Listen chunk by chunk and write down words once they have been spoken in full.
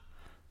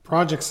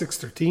Project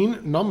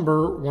 613,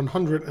 number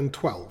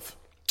 112.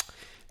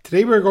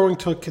 Today we're going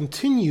to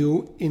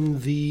continue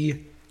in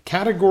the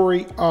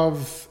category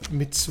of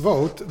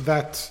mitzvot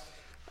that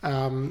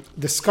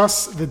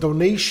discuss the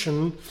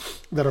donation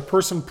that a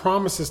person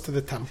promises to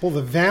the temple,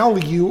 the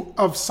value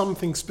of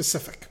something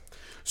specific.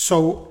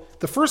 So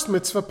the first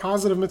mitzvah,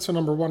 positive mitzvah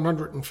number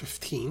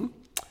 115,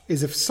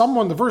 is if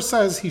someone, the verse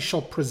says, he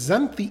shall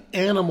present the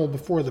animal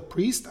before the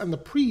priest and the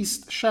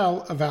priest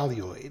shall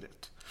evaluate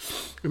it.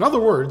 In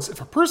other words,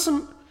 if a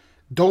person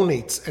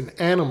donates an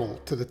animal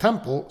to the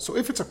temple, so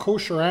if it's a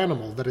kosher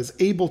animal that is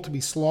able to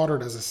be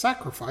slaughtered as a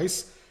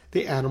sacrifice,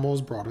 the animal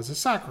is brought as a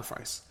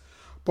sacrifice.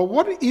 But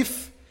what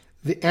if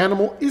the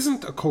animal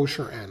isn't a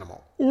kosher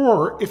animal?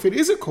 Or if it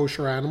is a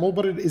kosher animal,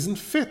 but it isn't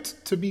fit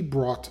to be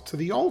brought to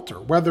the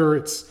altar, whether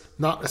it's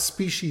not a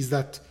species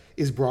that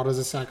is brought as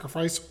a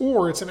sacrifice,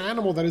 or it's an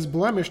animal that is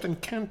blemished and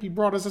can't be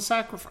brought as a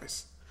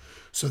sacrifice.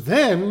 So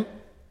then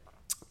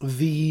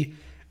the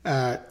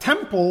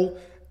temple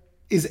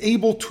is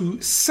able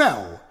to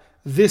sell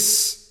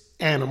this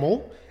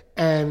animal,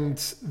 and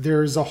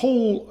there's a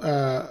whole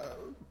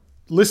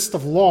list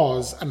of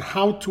laws on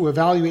how to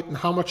evaluate and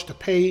how much to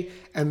pay,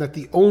 and that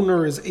the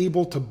owner is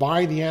able to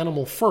buy the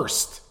animal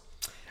first,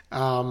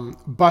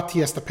 but he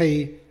has to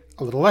pay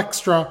a little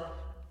extra,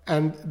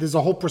 and there's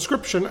a whole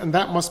prescription, and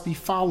that must be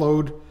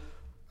followed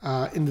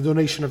in the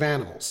donation of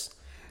animals.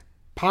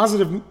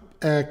 Positive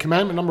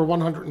commandment number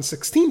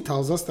 116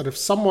 tells us that if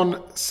someone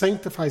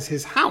sanctifies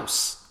his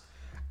house,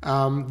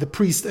 the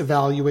priest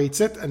evaluates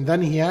it, and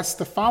then he has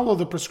to follow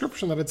the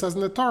prescription that it says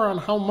in the Torah on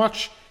how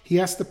much he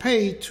has to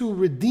pay to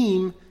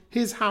redeem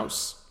his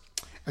house.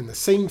 And the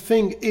same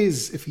thing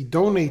is if he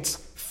donates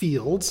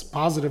fields,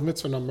 positive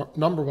mitzvah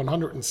number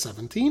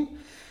 117,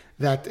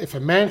 that if a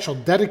man shall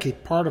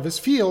dedicate part of his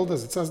field,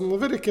 as it says in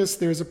Leviticus,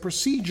 there's a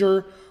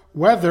procedure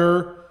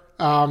whether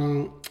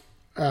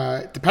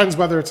it depends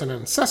whether it's an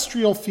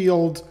ancestral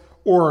field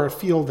or a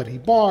field that he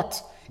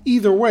bought.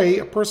 Either way,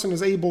 a person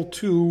is able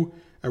to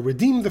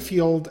redeem the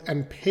field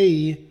and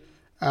pay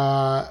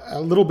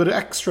a little bit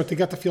extra to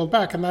get the field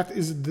back, and that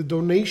is the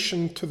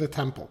donation to the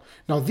temple.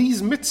 Now,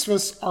 these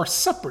mitzvahs are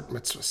separate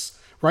mitzvahs,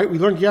 right? We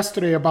learned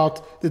yesterday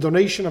about the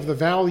donation of the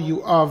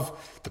value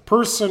of the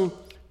person.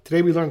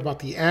 Today we learned about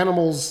the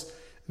animals,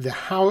 a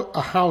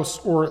house,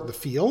 or the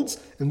fields,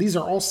 and these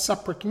are all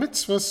separate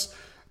mitzvahs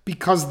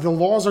because the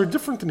laws are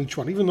different in each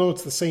one, even though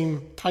it's the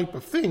same type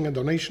of thing, a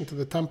donation to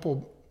the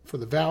temple for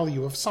the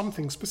value of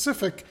something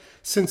specific.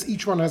 Since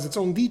each one has its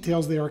own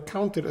details, they are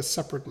counted as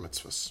separate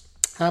mitzvahs.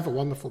 Have a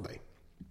wonderful day.